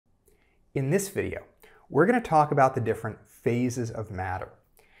In this video, we're going to talk about the different phases of matter.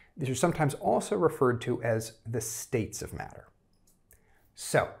 These are sometimes also referred to as the states of matter.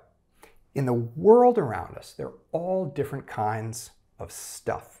 So, in the world around us, there are all different kinds of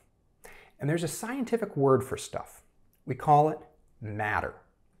stuff. And there's a scientific word for stuff. We call it matter.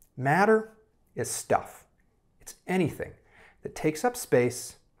 Matter is stuff. It's anything that takes up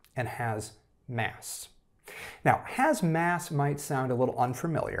space and has mass. Now, has mass might sound a little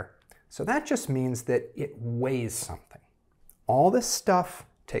unfamiliar, so that just means that it weighs something. All this stuff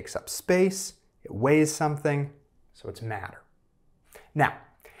takes up space, it weighs something, so it's matter. Now,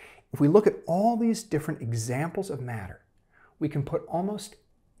 if we look at all these different examples of matter, we can put almost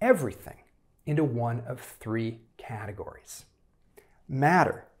everything into one of three categories.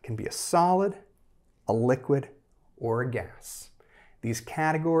 Matter can be a solid, a liquid, or a gas. These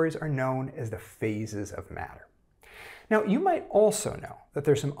categories are known as the phases of matter. Now, you might also know that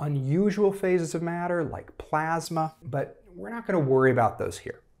there's some unusual phases of matter, like plasma, but we're not going to worry about those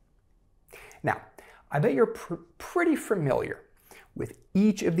here. Now, I bet you're pretty familiar with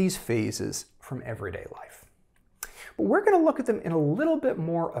each of these phases from everyday life. But we're going to look at them in a little bit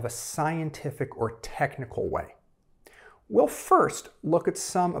more of a scientific or technical way. We'll first look at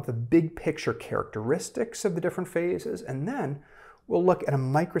some of the big picture characteristics of the different phases, and then we'll look at a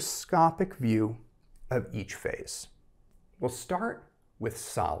microscopic view of each phase. We'll start with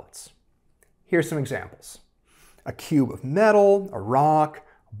solids. Here's some examples. A cube of metal, a rock,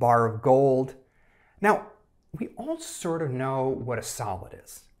 a bar of gold. Now, we all sort of know what a solid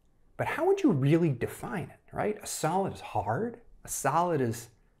is, but how would you really define it, right? A solid is hard, a solid is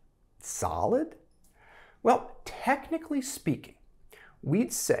solid? Well, technically speaking,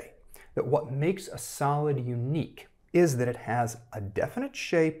 we'd say that what makes a solid unique is that it has a definite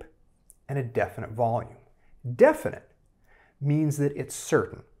shape and a definite volume. Definite means that it's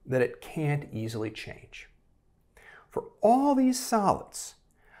certain, that it can't easily change. For all these solids,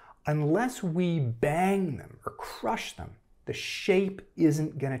 unless we bang them or crush them, the shape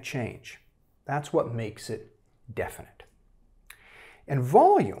isn't going to change. That's what makes it definite. And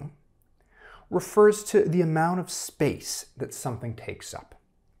volume refers to the amount of space that something takes up.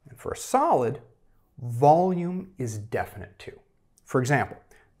 And for a solid, volume is definite too. For example,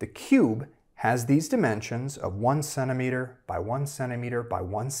 the cube has these dimensions of 1 centimeter by 1 centimeter by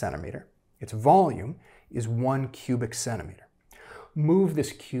 1 centimeter. Its volume is 1 cubic centimeter. Move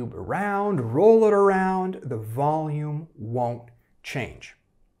this cube around, roll it around, the volume won't change.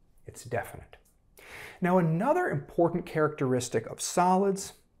 It's definite. Now, another important characteristic of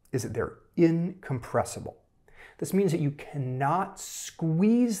solids is that they're incompressible. This means that you cannot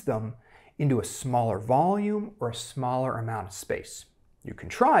squeeze them into a smaller volume or a smaller amount of space. You can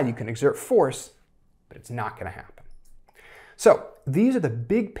try, you can exert force, but it's not going to happen. So, these are the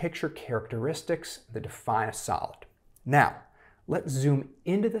big picture characteristics that define a solid. Now, let's zoom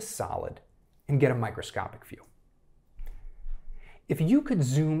into the solid and get a microscopic view. If you could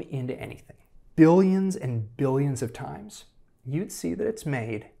zoom into anything billions and billions of times, you'd see that it's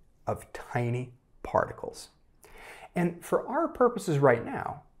made of tiny particles. And for our purposes right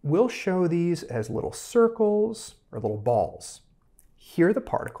now, we'll show these as little circles or little balls. Here are the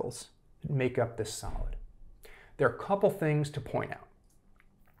particles that make up this solid. There are a couple things to point out.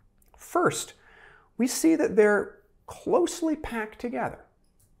 First, we see that they're closely packed together.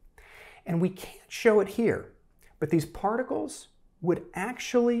 And we can't show it here, but these particles would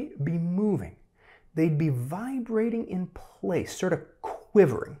actually be moving. They'd be vibrating in place, sort of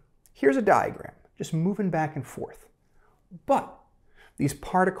quivering. Here's a diagram, just moving back and forth. But these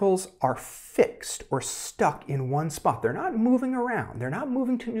particles are fixed or stuck in one spot. They're not moving around. They're not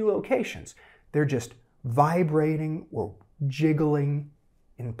moving to new locations. They're just vibrating or jiggling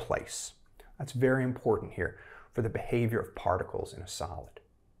in place. That's very important here for the behavior of particles in a solid.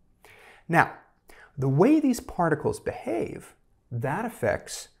 Now, the way these particles behave, that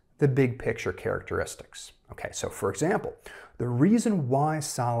affects the big picture characteristics. Okay, so for example, the reason why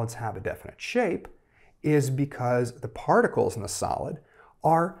solids have a definite shape is because the particles in the solid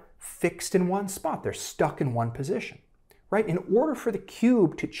are fixed in one spot. They're stuck in one position, right? In order for the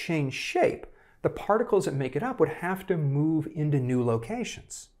cube to change shape, the particles that make it up would have to move into new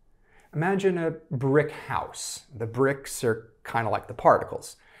locations. Imagine a brick house. The bricks are kind of like the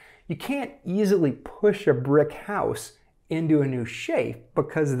particles. You can't easily push a brick house into a new shape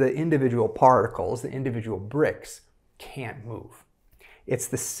because the individual particles, the individual bricks, can't move. It's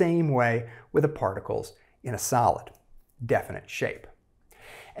the same way with the particles in a solid, definite shape.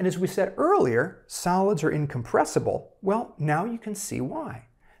 And as we said earlier, solids are incompressible. Well, now you can see why.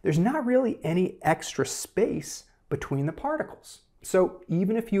 There's not really any extra space between the particles. So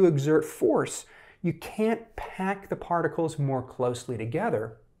even if you exert force, you can't pack the particles more closely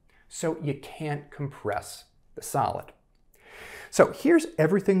together, so you can't compress the solid. So here's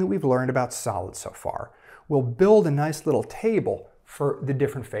everything that we've learned about solids so far. We'll build a nice little table for the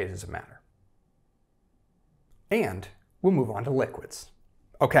different phases of matter. And we'll move on to liquids.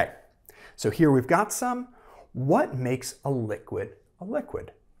 Okay, so here we've got some. What makes a liquid a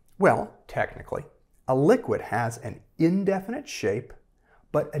liquid? Well, technically, a liquid has an indefinite shape,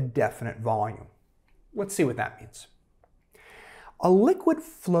 but a definite volume. Let's see what that means. A liquid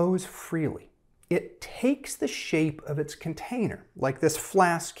flows freely. It takes the shape of its container, like this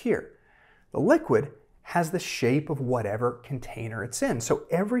flask here. The liquid has the shape of whatever container it's in. So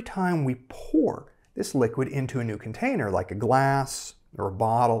every time we pour this liquid into a new container, like a glass or a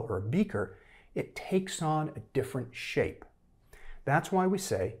bottle or a beaker, it takes on a different shape. That's why we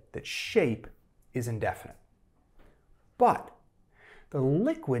say that shape is indefinite. But the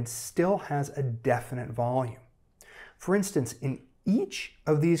liquid still has a definite volume. For instance, in each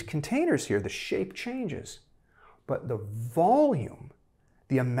of these containers here, the shape changes, but the volume,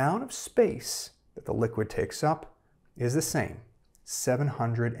 the amount of space that the liquid takes up, is the same,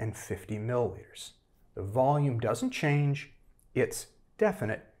 750 milliliters. The volume doesn't change, it's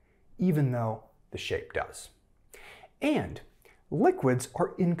definite, even though the shape does. And liquids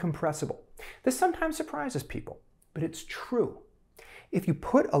are incompressible. This sometimes surprises people, but it's true. If you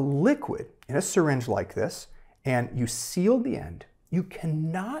put a liquid in a syringe like this and you seal the end, you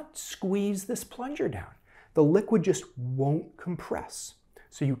cannot squeeze this plunger down. The liquid just won't compress.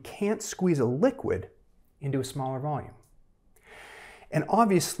 So you can't squeeze a liquid into a smaller volume. And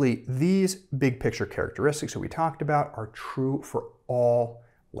obviously, these big picture characteristics that we talked about are true for all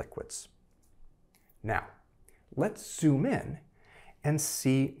liquids. Now, let's zoom in and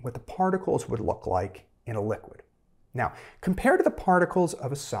see what the particles would look like in a liquid. Now, compared to the particles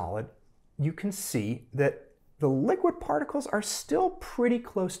of a solid, you can see that the liquid particles are still pretty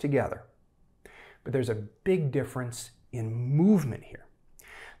close together. But there's a big difference in movement here.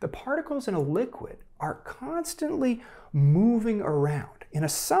 The particles in a liquid are constantly moving around. In a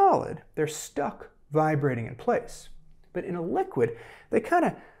solid, they're stuck vibrating in place. But in a liquid, they kind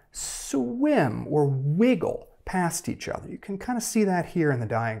of swim or wiggle past each other. You can kind of see that here in the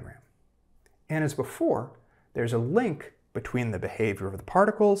diagram. And as before, there's a link between the behavior of the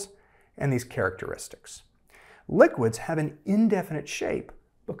particles and these characteristics. Liquids have an indefinite shape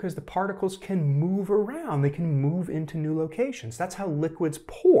because the particles can move around. They can move into new locations. That's how liquids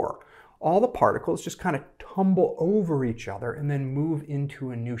pour. All the particles just kind of tumble over each other and then move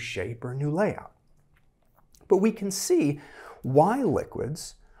into a new shape or a new layout. But we can see why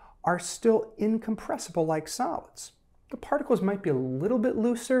liquids are still incompressible like solids. The particles might be a little bit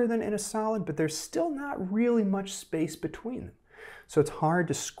looser than in a solid, but there's still not really much space between them. So it's hard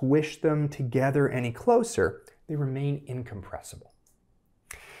to squish them together any closer. They remain incompressible.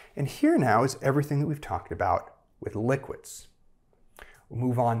 And here now is everything that we've talked about with liquids. We'll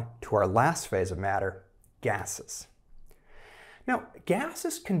move on to our last phase of matter, gases. Now,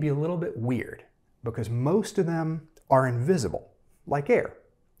 gases can be a little bit weird because most of them are invisible, like air.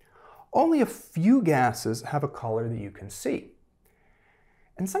 Only a few gases have a color that you can see.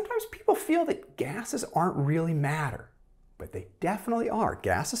 And sometimes people feel that gases aren't really matter, but they definitely are.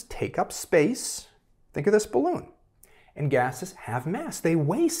 Gases take up space. Think of this balloon. And gases have mass. They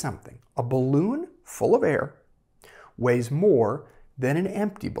weigh something. A balloon full of air weighs more than an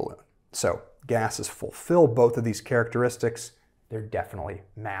empty balloon. So gases fulfill both of these characteristics. They're definitely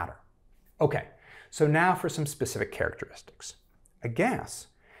matter. Okay, so now for some specific characteristics. A gas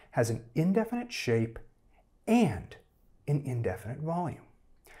has an indefinite shape and an indefinite volume.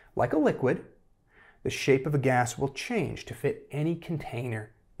 Like a liquid, the shape of a gas will change to fit any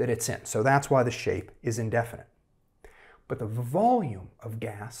container that it's in. So that's why the shape is indefinite. But the volume of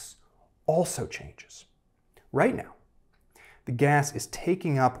gas also changes. Right now, the gas is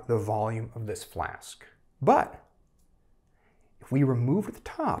taking up the volume of this flask. But if we removed the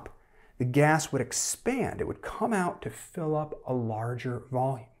top, the gas would expand. It would come out to fill up a larger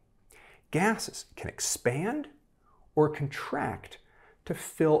volume. Gases can expand or contract to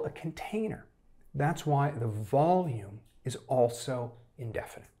fill a container. That's why the volume is also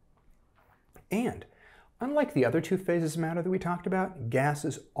indefinite. And unlike the other two phases of matter that we talked about,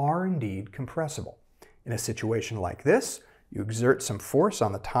 gases are indeed compressible. In a situation like this, you exert some force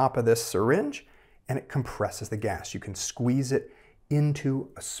on the top of this syringe and it compresses the gas. You can squeeze it into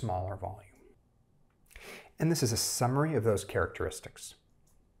a smaller volume. And this is a summary of those characteristics.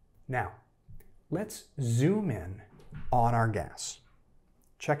 Now, let's zoom in on our gas.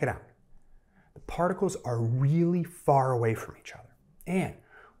 Check it out. The particles are really far away from each other. And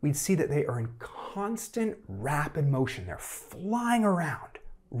we'd see that they are in constant rapid motion. They're flying around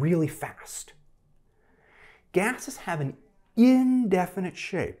really fast. Gases have an indefinite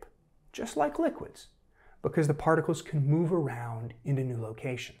shape, just like liquids, because the particles can move around into new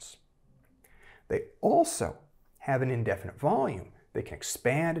locations. They also have an indefinite volume. They can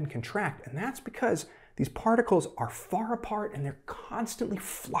expand and contract, and that's because these particles are far apart and they're constantly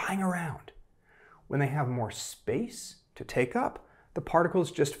flying around. When they have more space to take up, the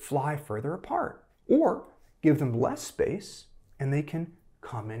particles just fly further apart, or give them less space and they can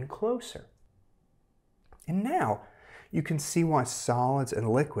come in closer. And now you can see why solids and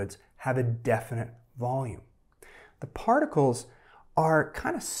liquids have a definite volume. The particles are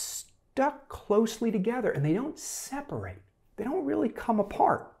kind of stuck closely together and they don't separate. They don't really come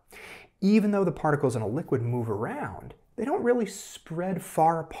apart. Even though the particles in a liquid move around, they don't really spread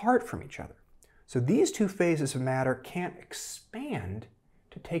far apart from each other. So these two phases of matter can't expand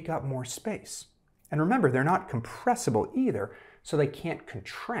to take up more space. And remember, they're not compressible either, so they can't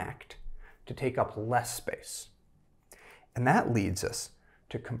contract to take up less space. And that leads us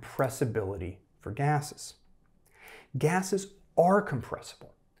to compressibility for gases. Gases are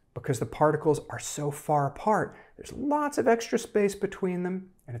compressible because the particles are so far apart. There's lots of extra space between them,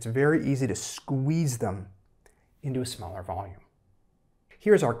 and it's very easy to squeeze them into a smaller volume.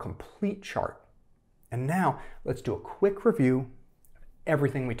 Here's our complete chart. And now let's do a quick review of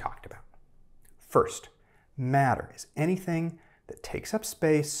everything we talked about. First, matter is anything that takes up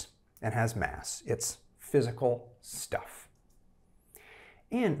space and has mass. It's physical stuff.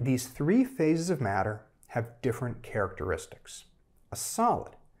 And these three phases of matter have different characteristics. A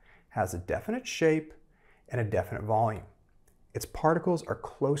solid has a definite shape and a definite volume. Its particles are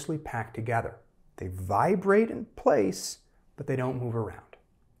closely packed together. They vibrate in place, but they don't move around.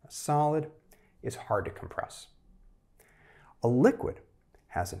 A solid is hard to compress. A liquid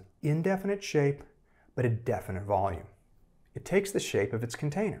has an indefinite shape, but a definite volume. It takes the shape of its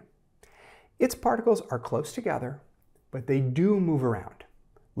container. Its particles are close together, but they do move around.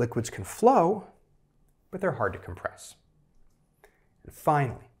 Liquids can flow, but they're hard to compress. And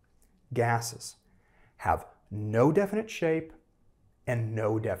finally, gases have no definite shape and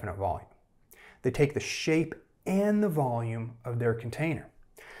no definite volume. They take the shape and the volume of their container.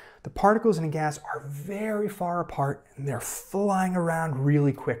 The particles in a gas are very far apart and they're flying around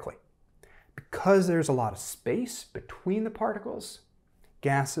really quickly. Because there's a lot of space between the particles,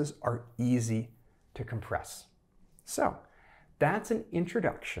 gases are easy to compress. So that's an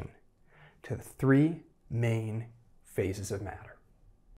introduction to the three main phases of matter.